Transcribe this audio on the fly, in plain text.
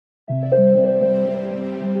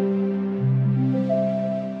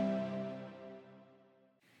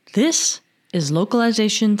This is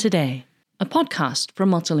Localization Today, a podcast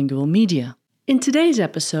from MultiLingual Media. In today's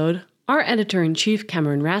episode, our editor-in-chief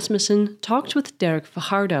Cameron Rasmusson talked with Derick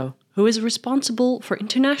Fajardo, who is responsible for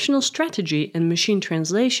international strategy and machine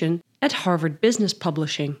translation at Harvard Business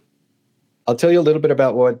Publishing. I'll tell you a little bit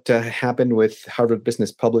about what happened with Harvard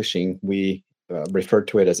Business Publishing. We refer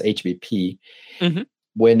to it as HBP. Mm-hmm.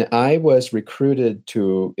 When I was recruited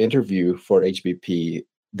to interview for HBP,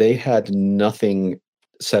 they had nothing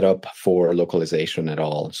set up for localization at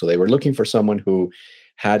all. So they were looking for someone who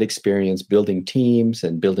had experience building teams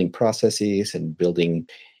and building processes and building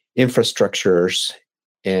infrastructures.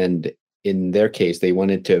 And in their case, they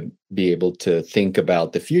wanted to be able to think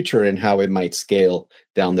about the future and how it might scale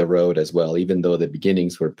down the road as well, even though the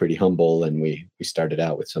beginnings were pretty humble and we started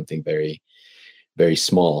out with something very, very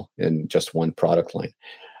small and just one product line.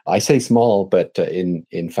 I say small, but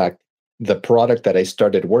in fact, the product that I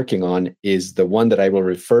started working on is the one that I will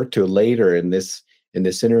refer to later in this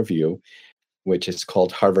interview, which is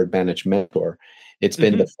called Harvard Managed Mentor. It's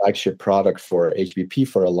been the flagship product for HBP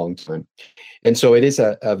for a long time. And so it is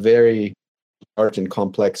a very large and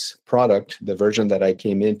complex product. The version that I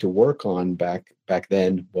came in to work on back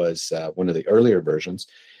then was one of the earlier versions,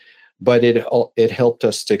 but it helped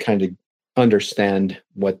us to kind of understand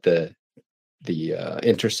what the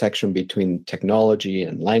intersection between technology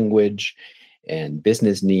and language and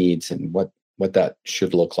business needs and what that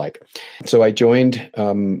should look like. So I joined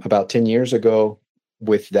about 10 years ago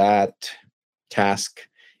with that task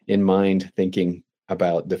in mind, thinking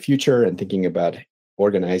about the future and thinking about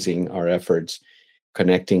organizing our efforts,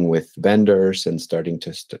 connecting with vendors and starting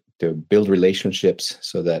to build relationships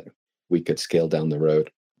so that we could scale down the road.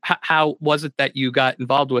 How was it that you got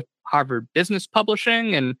involved with Harvard Business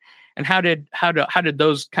Publishing, and how did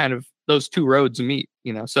those two roads meet,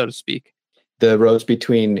 so to speak? The roads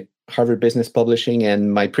between Harvard Business Publishing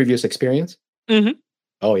and my previous experience? Mm-hmm.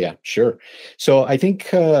 Oh, yeah, sure. So I think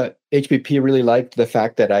HBP really liked the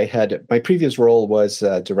fact that my previous role was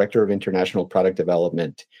Director of International Product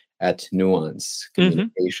Development at Nuance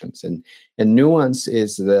Communications. And Nuance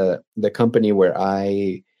is the company where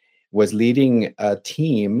I was leading a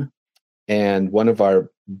team, and one of our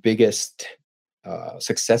biggest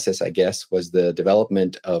successes, I guess, was the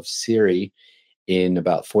development of Siri in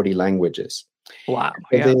about 40 languages. Wow.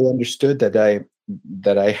 So they understood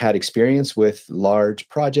that I had experience with large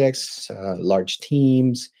projects, large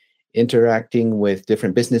teams, interacting with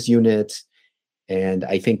different business units. And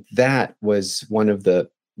I think that was one of the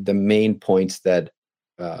main points that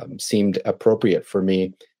seemed appropriate for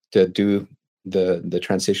me to do the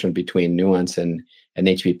transition between Nuance and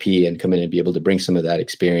HBP and come in and be able to bring some of that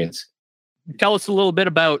experience. Tell us a little bit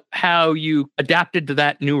about how you adapted to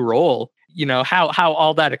that new role. How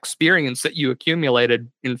all that experience that you accumulated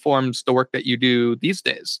informs the work that you do these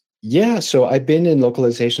days. Yeah, so I've been in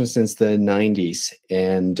localization since the 90s,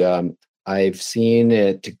 and I've seen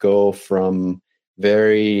it go from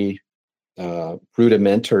very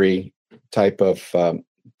rudimentary type of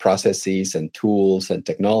processes and tools and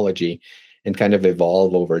technology and kind of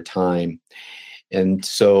evolve over time. And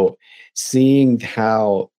so seeing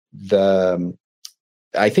how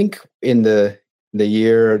I think in the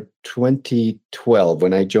year 2012,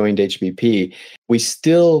 when I joined HBP, we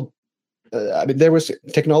still,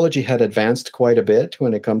 technology had advanced quite a bit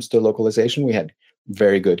when it comes to localization. We had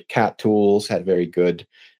very good CAT tools, had very good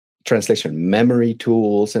translation memory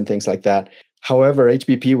tools and things like that. However,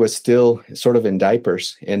 HBP was still sort of in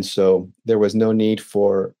diapers. And so there was no need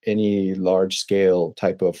for any large scale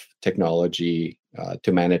type of technology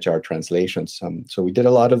to manage our translations. So we did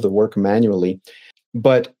a lot of the work manually.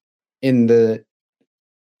 But in the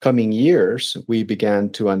coming years, we began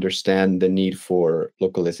to understand the need for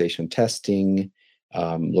localization testing,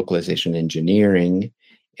 localization engineering,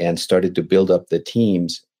 and started to build up the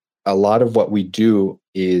teams. A lot of what we do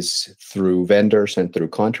is through vendors and through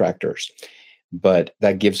contractors, but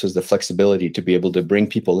that gives us the flexibility to be able to bring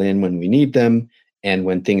people in when we need them. And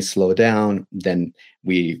when things slow down, then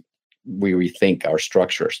we rethink our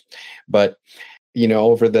structures. But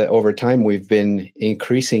over time, we've been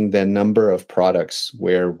increasing the number of products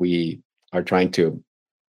where we are trying to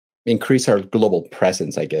increase our global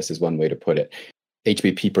presence, I guess is one way to put it.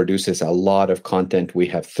 HBP produces a lot of content. We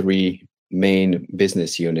have 3 main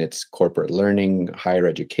business units: corporate learning, higher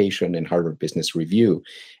education, and Harvard Business Review.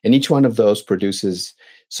 And each one of those produces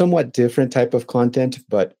somewhat different type of content,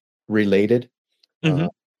 but related.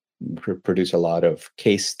 Produce a lot of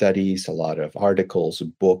case studies, a lot of articles,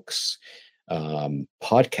 books,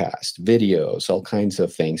 podcasts, videos, all kinds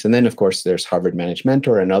of things. And then, of course, there's Harvard Managed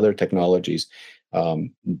Mentor and other technologies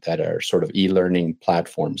that are sort of e-learning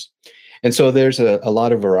platforms. And so there's a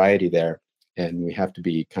lot of variety there. And we have to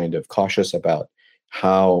be kind of cautious about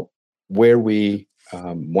where we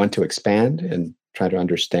want to expand and try to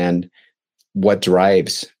understand what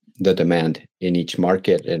drives the demand in each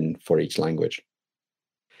market and for each language.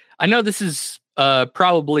 I know this is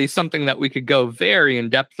probably something that we could go very in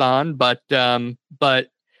depth on, but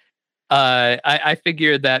I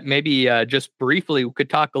figure that maybe just briefly we could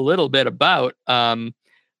talk a little bit about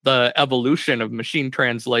the evolution of machine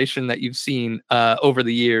translation that you've seen over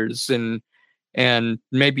the years, and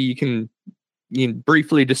maybe you can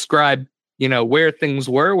briefly describe where things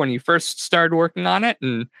were when you first started working on it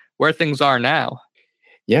and where things are now.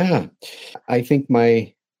 Yeah, I think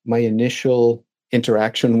my initial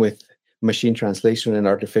interaction with machine translation and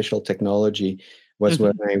artificial technology was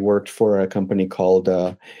when I worked for a company called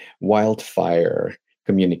Wildfire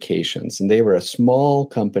Communications. And they were a small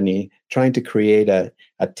company trying to create a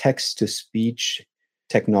text-to-speech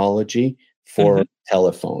technology for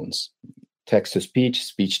telephones. Text-to-speech,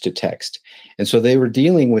 speech-to-text. And so they were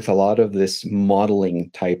dealing with a lot of this modeling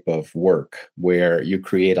type of work where you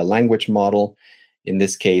create a language model. In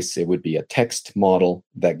this case, it would be a text model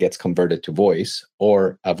that gets converted to voice,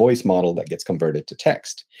 or a voice model that gets converted to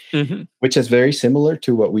text, which is very similar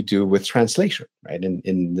to what we do with translation, right?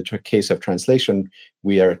 In the case of translation,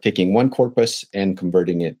 we are taking one corpus and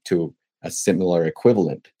converting it to a similar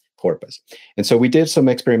equivalent corpus. And so we did some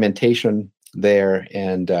experimentation there,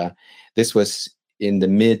 and this was in the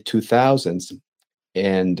mid-2000s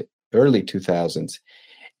and early 2000s.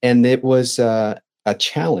 And it was a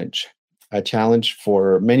challenge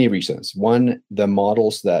for many reasons. One, the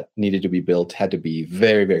models that needed to be built had to be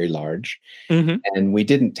very, very large. And we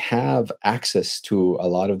didn't have access to a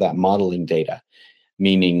lot of that modeling data,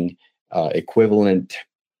 meaning equivalent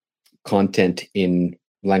content in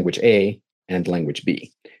language A and language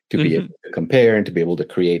B to be able to compare and to be able to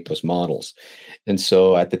create those models. And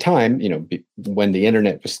so at the time, when the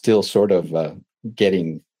internet was still sort of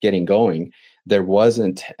getting going, there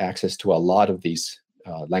wasn't access to a lot of these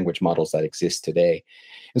language models that exist today.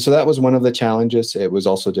 And so that was one of the challenges. It was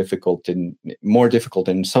also more difficult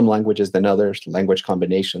in some languages than others, language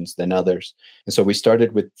combinations than others. And so we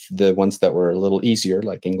started with the ones that were a little easier,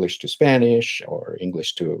 like English to Spanish or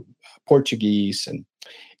English to Portuguese,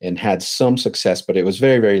 and had some success, but it was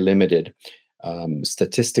very, very limited.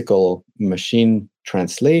 Statistical machine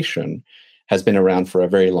translation has been around for a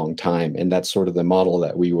very long time. And that's sort of the model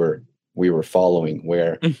that we were following,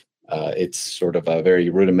 where it's sort of a very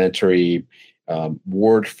rudimentary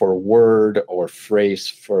word for word or phrase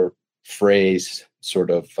for phrase sort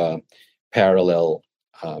of parallel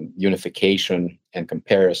unification and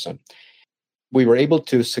comparison. We were able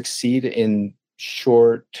to succeed in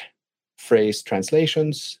short phrase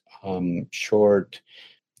translations, short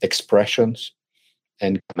expressions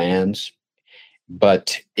and commands,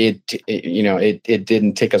 but it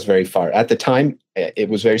didn't take us very far. At the time, it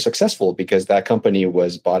was very successful because that company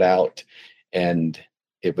was bought out, and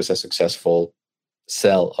it was a successful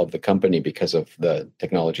sell of the company because of the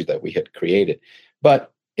technology that we had created.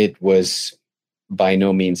 But it was by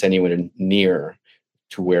no means anywhere near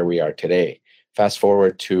to where we are today. Fast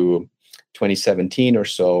forward to 2017 or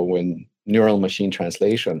so, when neural machine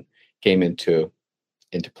translation came into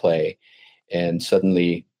play, and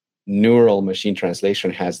suddenly neural machine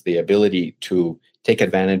translation has the ability to take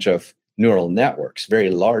advantage of neural networks,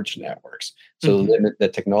 very large networks. So the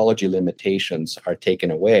technology limitations are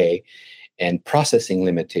taken away, and processing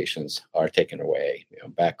limitations are taken away.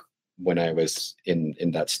 Back when I was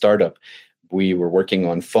in that startup, we were working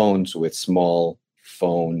on phones with small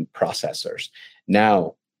phone processors.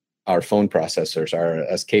 Now, our phone processors are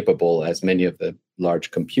as capable as many of the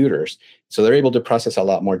large computers. So they're able to process a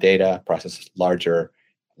lot more data, process larger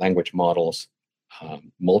language models,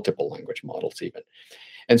 multiple language models even.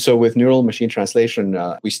 And so with neural machine translation,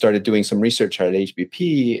 we started doing some research at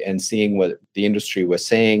HBP and seeing what the industry was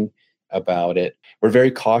saying about it. We're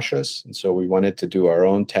very cautious, and so we wanted to do our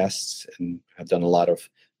own tests, and have done a lot of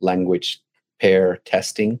language pair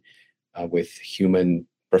testing with human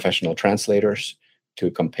professional translators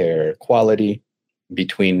to compare quality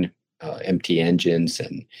between MT engines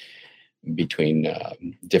and between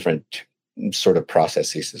different sort of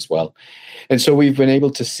processes as well. And so we've been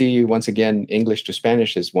able to see, once again, English to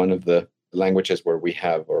Spanish is one of the languages where we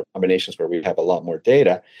have, or combinations where we have a lot more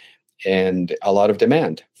data and a lot of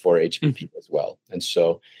demand for HBP as well. And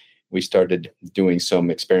so we started doing some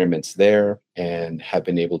experiments there and have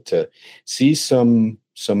been able to see some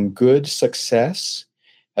good success,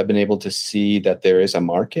 I've been able to see that there is a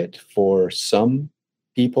market for some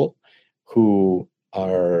people who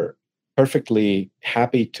are perfectly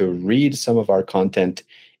happy to read some of our content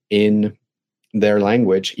in their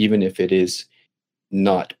language, even if it is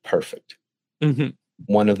not perfect. Mm-hmm.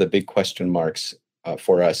 One of the big question marks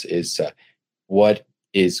for us is what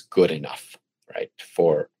is good enough, right,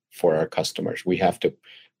 for our customers. We have to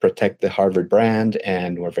protect the Harvard brand,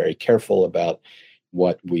 and we're very careful about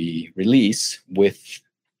what we release with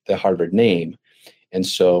the Harvard name. And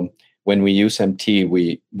so when we use MT,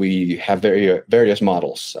 we have various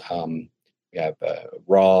models. We have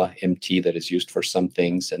raw MT that is used for some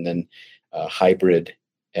things, and then hybrid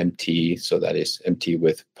MT, so that is MT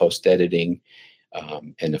with post editing,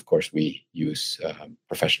 and of course we use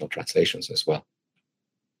professional translations as well.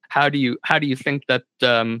 How do you think that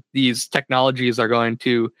these technologies are going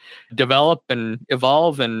to develop and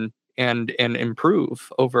evolve and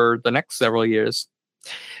improve over the next several years?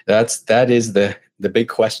 That is the big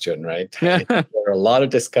question, right? There are a lot of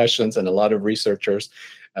discussions and a lot of researchers,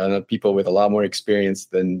 people with a lot more experience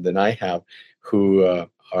than I have, who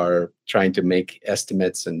are trying to make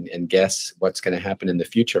estimates and guess what's going to happen in the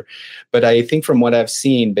future. But I think from what I've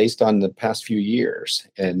seen, based on the past few years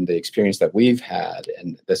and the experience that we've had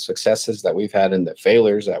and the successes that we've had and the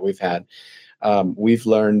failures that we've had, we've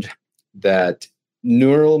learned that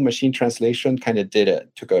neural machine translation kind of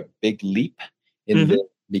took a big leap in the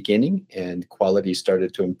beginning, and quality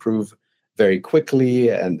started to improve very quickly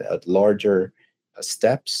and at larger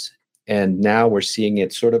steps. And now we're seeing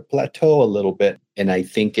it sort of plateau a little bit. And I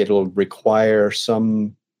think it'll require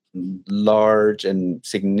some large and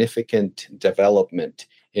significant development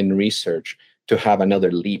in research to have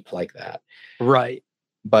another leap like that. Right.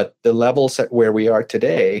 But the levels at where we are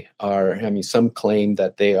today are, I mean, some claim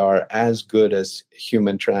that they are as good as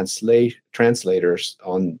human translators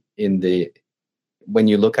when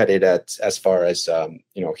you look at it as far as,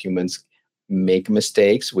 humans make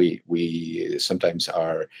mistakes. We sometimes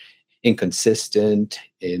are inconsistent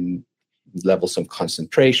in levels of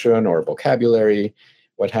concentration or vocabulary,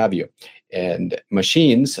 what have you. And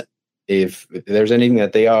machines, if there's anything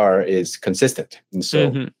that they are, is consistent. And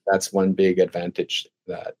so that's one big advantage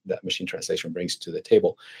that machine translation brings to the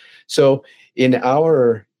table. So in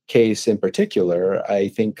our case in particular, I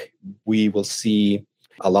think we will see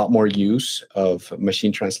a lot more use of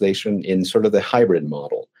machine translation in sort of the hybrid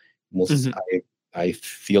model. I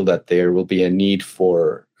feel that there will be a need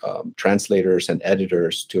for translators and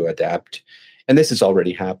editors to adapt, and this is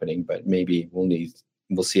already happening, but maybe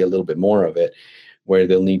we'll see a little bit more of it, where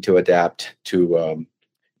they'll need to adapt to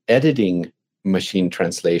editing machine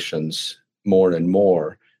translations more and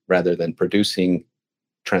more, rather than producing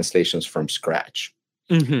translations from scratch.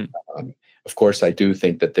 Of course, I do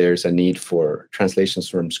think that there's a need for translations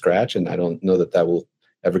from scratch, and I don't know that will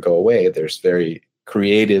ever go away. There's very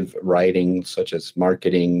creative writing, such as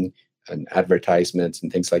marketing and advertisements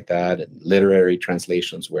and things like that, and literary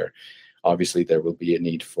translations, where obviously there will be a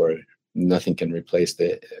need for, nothing can replace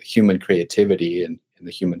the human creativity and the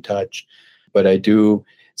human touch. But I do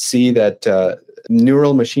see that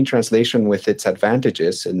neural machine translation, with its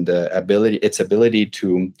advantages and its ability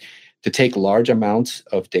to take large amounts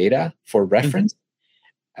of data for reference,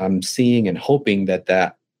 I'm seeing and hoping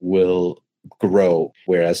that will grow.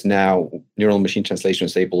 Whereas now, neural machine translation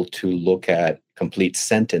is able to look at complete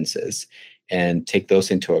sentences and take those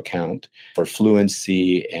into account for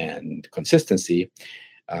fluency and consistency.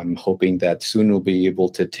 I'm hoping that soon we'll be able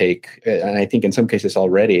to take, and I think in some cases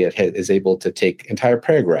already, it is able to take entire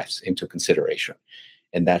paragraphs into consideration.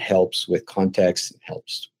 And that helps with context,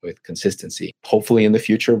 helps with consistency. Hopefully in the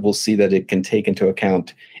future, we'll see that it can take into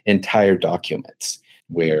account entire documents,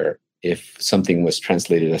 where if something was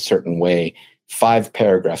translated a certain way 5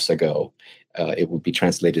 paragraphs ago, it would be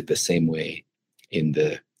translated the same way in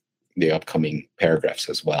the upcoming paragraphs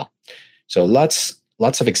as well. So lots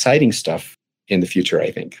of exciting stuff in the future,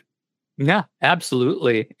 I think. Yeah,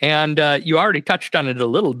 absolutely. And you already touched on it a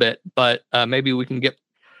little bit, but maybe we can get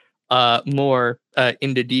more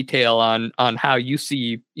into detail on how you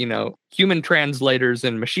see, human translators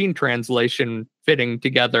and machine translation fitting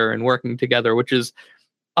together and working together, which is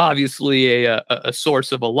obviously a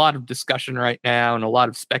source of a lot of discussion right now and a lot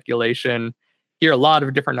of speculation. Hear a lot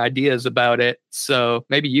of different ideas about it. So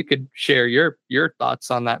maybe you could share your thoughts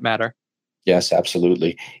on that matter. Yes,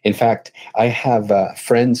 absolutely. In fact, I have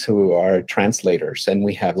friends who are translators, and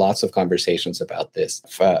we have lots of conversations about this.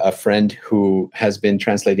 A friend who has been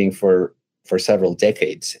translating for several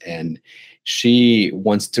decades, and she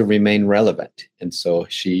wants to remain relevant. And so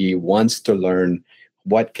she wants to learn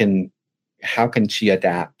how can she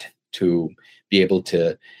adapt to be able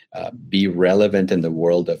to be relevant in the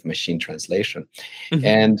world of machine translation. Mm-hmm.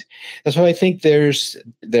 And so I think there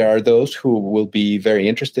are those who will be very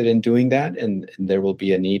interested in doing that, and there will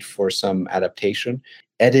be a need for some adaptation.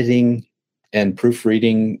 Editing and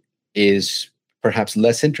proofreading is perhaps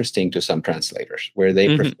less interesting to some translators, where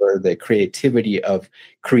they prefer the creativity of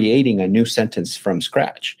creating a new sentence from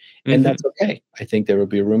scratch. And that's okay. I think there will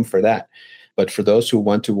be room for that. But for those who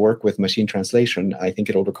want to work with machine translation, I think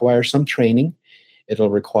it'll require some training. It'll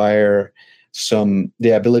require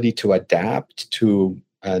the ability to adapt to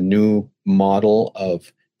a new model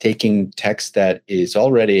of taking text that is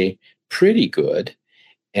already pretty good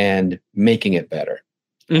and making it better,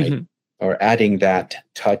 right? Or adding that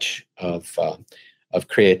touch of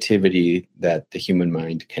creativity that the human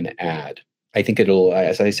mind can add. I think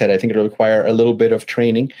as I said, I think it'll require a little bit of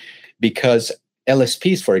training, because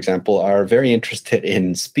LSPs, for example, are very interested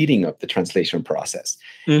in speeding up the translation process.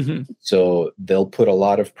 So they'll put a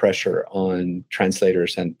lot of pressure on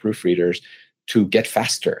translators and proofreaders to get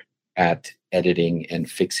faster at editing and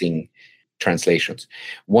fixing translations.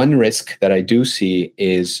 One risk that I do see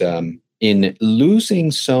is in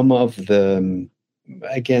losing some of the,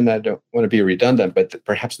 again, I don't want to be redundant, but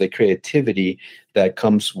perhaps the creativity that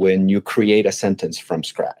comes when you create a sentence from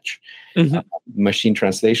scratch. Machine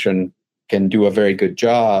translation can do a very good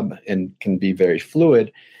job and can be very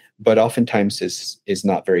fluid, but oftentimes is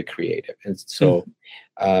not very creative. And so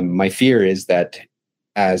my fear is that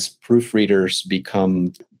as proofreaders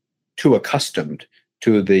become too accustomed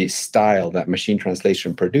to the style that machine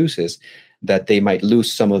translation produces, that they might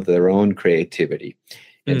lose some of their own creativity.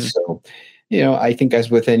 And so, I think as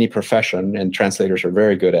with any profession, and translators are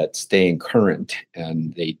very good at staying current,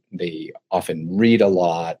 and they often read a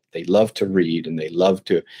lot, they love to read, and they love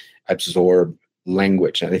to absorb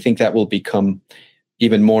language. And I think that will become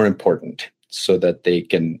even more important so that they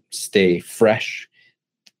can stay fresh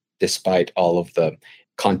despite all of the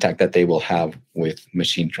contact that they will have with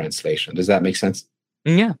machine translation. Does that make sense?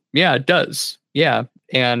 Yeah, it does. Yeah.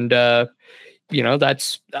 And,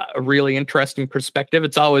 that's a really interesting perspective.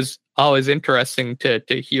 It's always interesting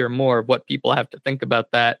to hear more of what people have to think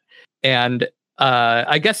about that. And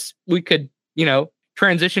I guess we could,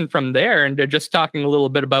 transition from there into just talking a little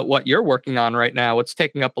bit about what you're working on right now, what's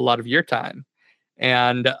taking up a lot of your time.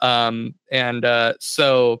 And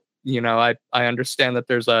so, I understand that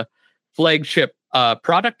there's a flagship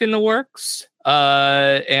product in the works.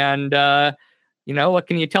 What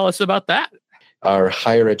can you tell us about that? Our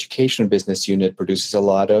higher education business unit produces a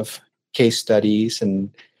lot of case studies and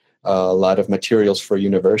a lot of materials for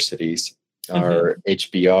universities. Our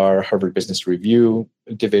HBR, Harvard Business Review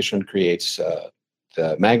division, creates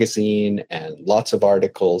the magazine and lots of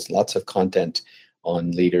articles, lots of content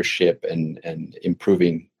on leadership and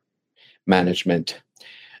improving management.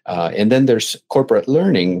 And then there's corporate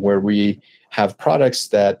learning, where we have products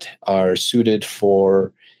that are suited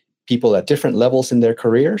for people at different levels in their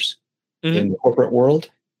careers in the corporate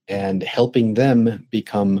world, and helping them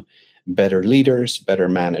become better leaders, better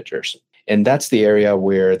managers. And that's the area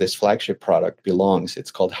where this flagship product belongs.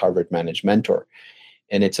 It's called Harvard Manage Mentor.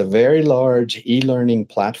 And it's a very large e-learning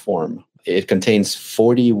platform. It contains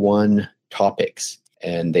 41 topics,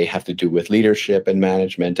 and they have to do with leadership and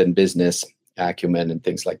management and business acumen and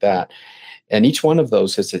things like that. And each one of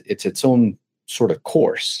those it's its own sort of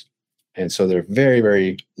course. And so they're very,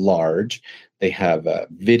 very large. They have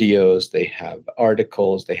videos, they have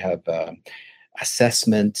articles, they have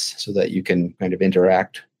assessments so that you can kind of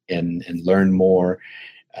interact and learn more,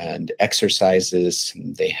 and exercises.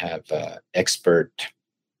 They have expert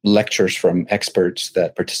lectures from experts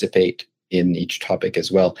that participate in each topic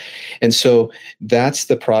as well. And so that's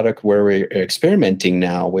the product where we're experimenting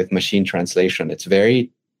now with machine translation. It's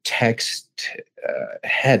very text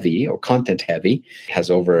heavy or content heavy. It has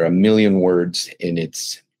over 1 million words in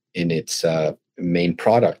its main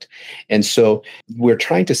product. And so we're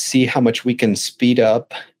trying to see how much we can speed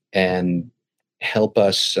up and help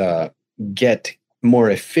us get more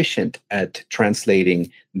efficient at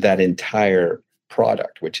translating that entire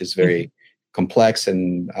product, which is very complex,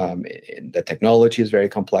 and the technology is very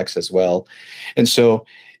complex as well. And so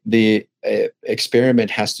the experiment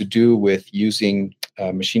has to do with using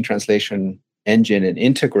a machine translation engine and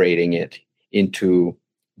integrating it into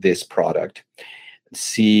this product.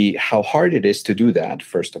 See how hard it is to do that,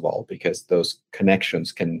 first of all, because those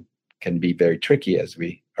connections can be very tricky, as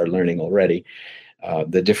we are learning already.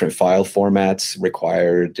 The different file formats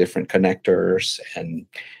require different connectors. And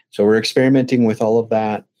so we're experimenting with all of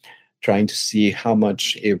that, trying to see how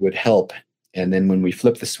much it would help. And then when we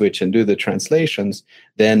flip the switch and do the translations,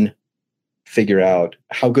 then figure out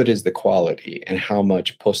how good is the quality and how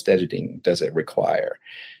much post-editing does it require.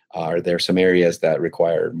 Are there some areas that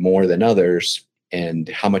require more than others? And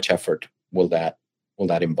how much effort will that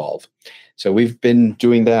involve? So we've been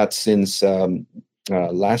doing that since late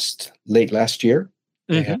last year,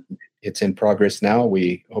 and it's in progress now.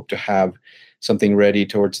 We hope to have something ready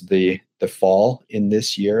towards the fall in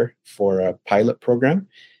this year for a pilot program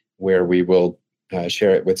where we will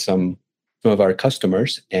share it with some of our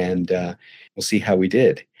customers, and we'll see how we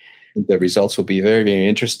did. The results will be very, very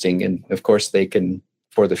interesting, and of course, they can,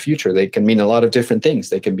 for the future, they can mean a lot of different things.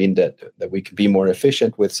 They can mean that we can be more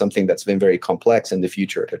efficient with something that's been very complex in the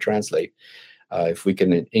future to translate. If we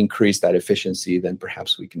can increase that efficiency, then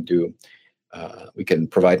perhaps we can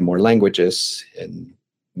provide more languages and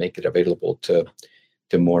make it available to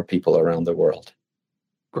more people around the world.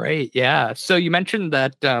 Great, yeah. So you mentioned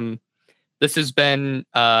that this has been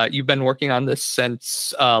you've been working on this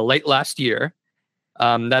since late last year.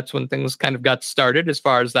 That's when things kind of got started as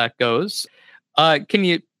far as that goes. Can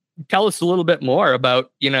you tell us a little bit more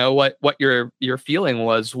about, what your feeling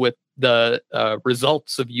was with the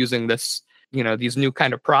results of using this, these new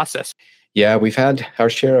kind of process? Yeah, we've had our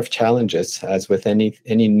share of challenges, as with any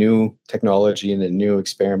new technology and a new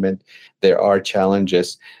experiment. There are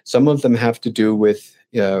challenges. Some of them have to do with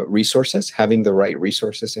resources, having the right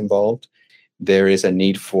resources involved. There is a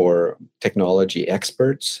need for technology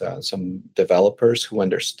experts, some developers who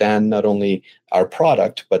understand not only our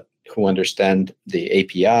product, but who understand the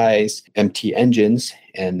APIs, MT engines,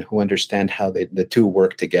 and who understand how the two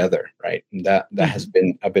work together, right? And that has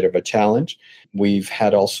been a bit of a challenge. We've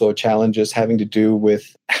had also challenges having to do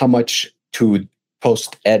with how much to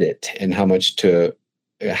post-edit and how to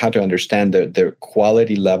understand the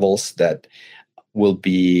quality levels that will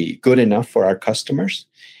be good enough for our customers,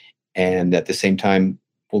 and at the same time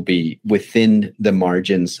will be within the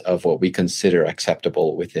margins of what we consider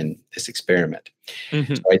acceptable within this experiment.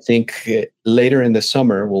 So I think later in the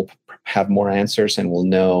summer, we'll have more answers, and we'll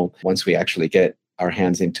know, once we actually get our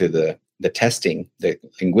hands into the testing, the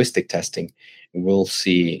linguistic testing, we'll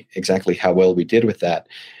see exactly how well we did with that.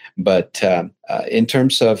 But in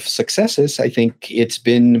terms of successes, I think it's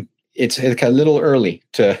a little early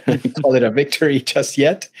to call it a victory just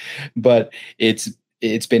yet, but it's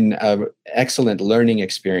been an excellent learning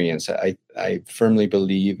experience. I firmly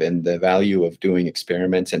believe in the value of doing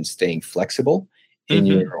experiments and staying flexible in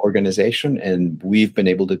your organization, and we've been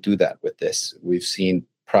able to do that with this. We've seen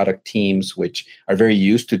product teams which are very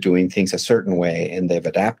used to doing things a certain way, and they've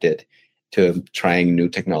adapted to trying new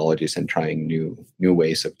technologies and trying new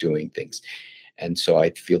ways of doing things. And so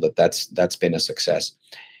I feel that that's been a success.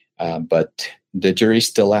 But the jury's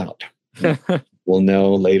still out. We'll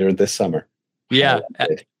know later this summer. Yeah,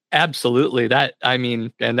 absolutely.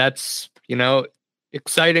 And that's,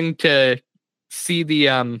 exciting to see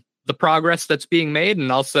the progress that's being made,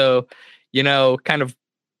 and also, kind of,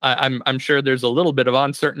 I'm sure there's a little bit of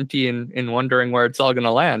uncertainty in wondering where it's all going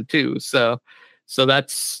to land too. So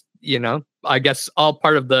that's, I guess all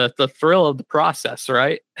part of the thrill of the process,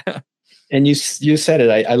 right? And you said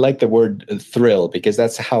it. I like the word thrill, because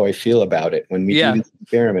that's how I feel about it. When we do these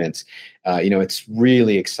experiments, it's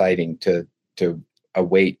really exciting to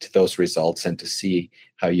await those results and to see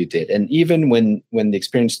how you did. And even when the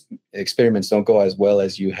experiments don't go as well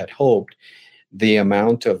as you had hoped, the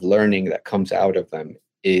amount of learning that comes out of them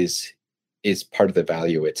is part of the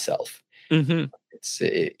value itself. You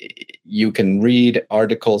can read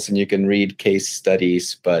articles and you can read case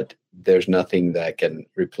studies, but there's nothing that can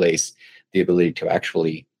replace the ability to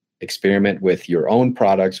actually experiment with your own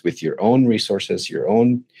products, with your own resources, your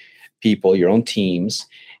own people, your own teams,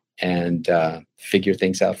 and figure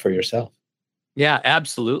things out for yourself. Yeah,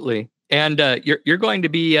 absolutely. And you're going to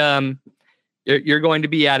be you're going to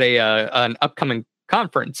be at an upcoming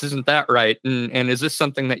conference, isn't that right? And is this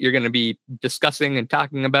something that you're going to be discussing and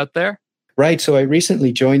talking about there? Right. So I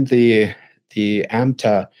recently joined the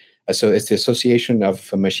AMTA, so it's the Association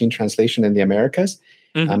of Machine Translation in the Americas.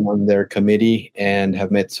 I'm on their committee and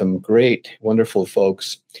have met some great, wonderful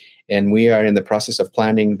folks. And we are in the process of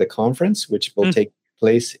planning the conference, which will take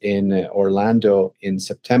place in Orlando in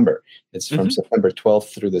September. It's from September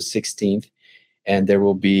 12th through the 16th. And there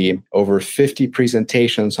will be over 50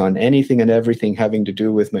 presentations on anything and everything having to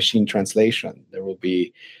do with machine translation. There will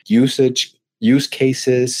be use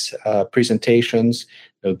cases, presentations.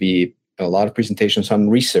 There'll be a lot of presentations on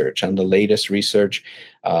research, on the latest research.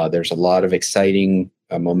 There's a lot of exciting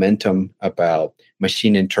momentum about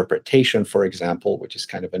machine interpretation, for example, which is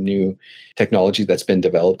kind of a new technology that's been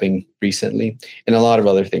developing recently, and a lot of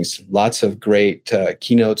other things. Lots of great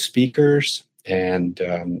keynote speakers, and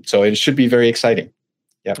so it should be very exciting.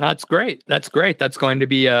 Yeah, that's great. That's great. That's going to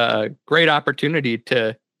be a great opportunity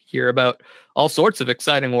to hear about all sorts of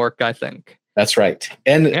exciting work, I think. That's right.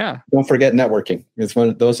 And don't forget networking. It's one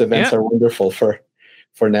of those events are wonderful for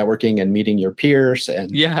networking and meeting your peers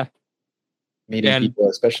and meeting people,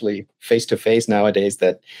 especially face-to-face nowadays.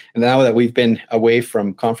 Now that we've been away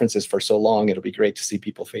from conferences for so long, it'll be great to see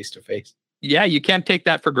people face-to-face. Yeah, you can't take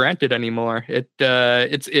that for granted anymore.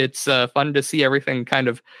 It's fun to see everything kind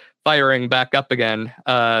of firing back up again.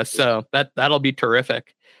 So that'll be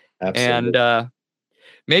terrific. Absolutely. And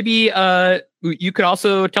maybe you could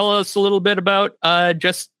also tell us a little bit about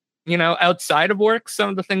just outside of work, some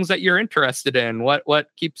of the things that you're interested in. What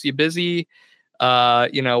keeps you busy?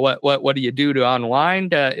 What do you do to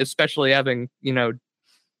unwind? Especially having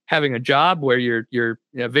a job where you're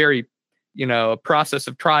very a process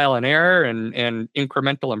of trial and error and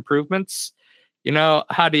incremental improvements.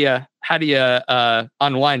 How do you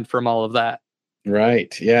unwind from all of that?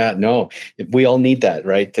 Right. Yeah. No, we all need that,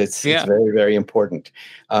 right? It's very, very important.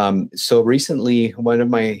 So recently, one of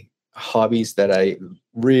my hobbies that I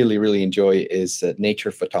really, really enjoy is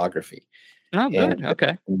nature photography. Oh, good. And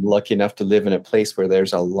okay. I'm lucky enough to live in a place where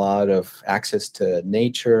there's a lot of access to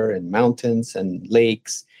nature and mountains and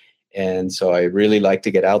lakes. And so I really like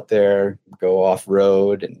to get out there, go off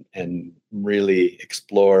road and really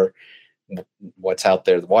explore what's out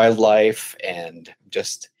there, the wildlife, and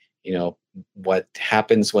just, what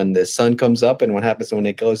happens when the sun comes up and what happens when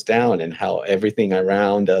it goes down and how everything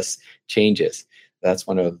around us changes. That's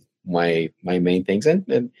one of my main things.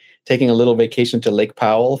 And taking a little vacation to Lake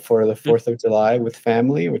Powell for the 4th of July with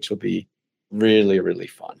family, which will be really, really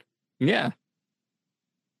fun. Yeah.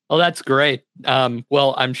 Well, that's great.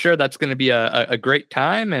 Well, I'm sure that's going to be a great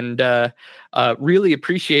time, and really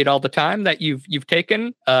appreciate all the time that you've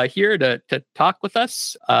taken here to talk with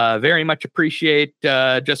us. Very much appreciate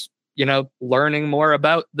just learning more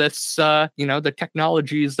about this. The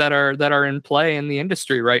technologies that are in play in the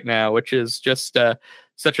industry right now, which is just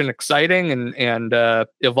such an exciting and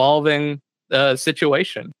evolving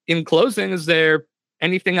situation. In closing, is there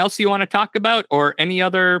anything else you want to talk about, or any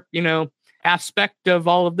other aspect of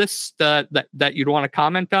all of this that you'd want to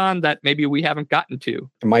comment on that maybe we haven't gotten to?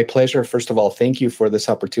 My pleasure. First of all, thank you for this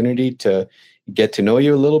opportunity to get to know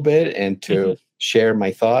you a little bit and to share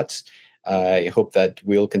my thoughts. I hope that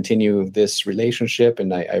we'll continue this relationship,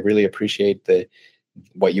 and I really appreciate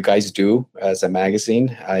what you guys do as a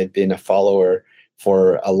magazine. I've been a follower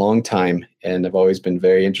for a long time, and I've always been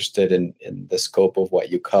very interested in the scope of what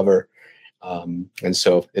you cover. And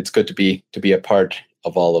so it's good to be a part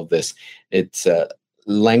of all of this. It's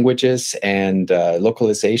languages and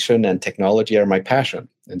localization and technology are my passion.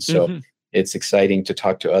 And so it's exciting to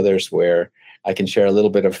talk to others where I can share a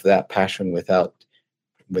little bit of that passion without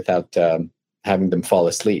having them fall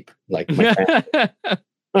asleep like my family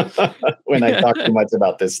when I talk too much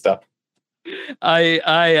about this stuff.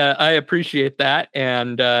 I appreciate that.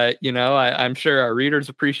 And, I'm sure our readers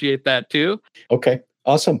appreciate that too. Okay,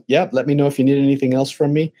 awesome. Yeah. Let me know if you need anything else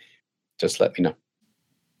from me. Just let me know.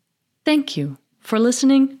 Thank you for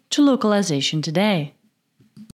listening to Localization Today.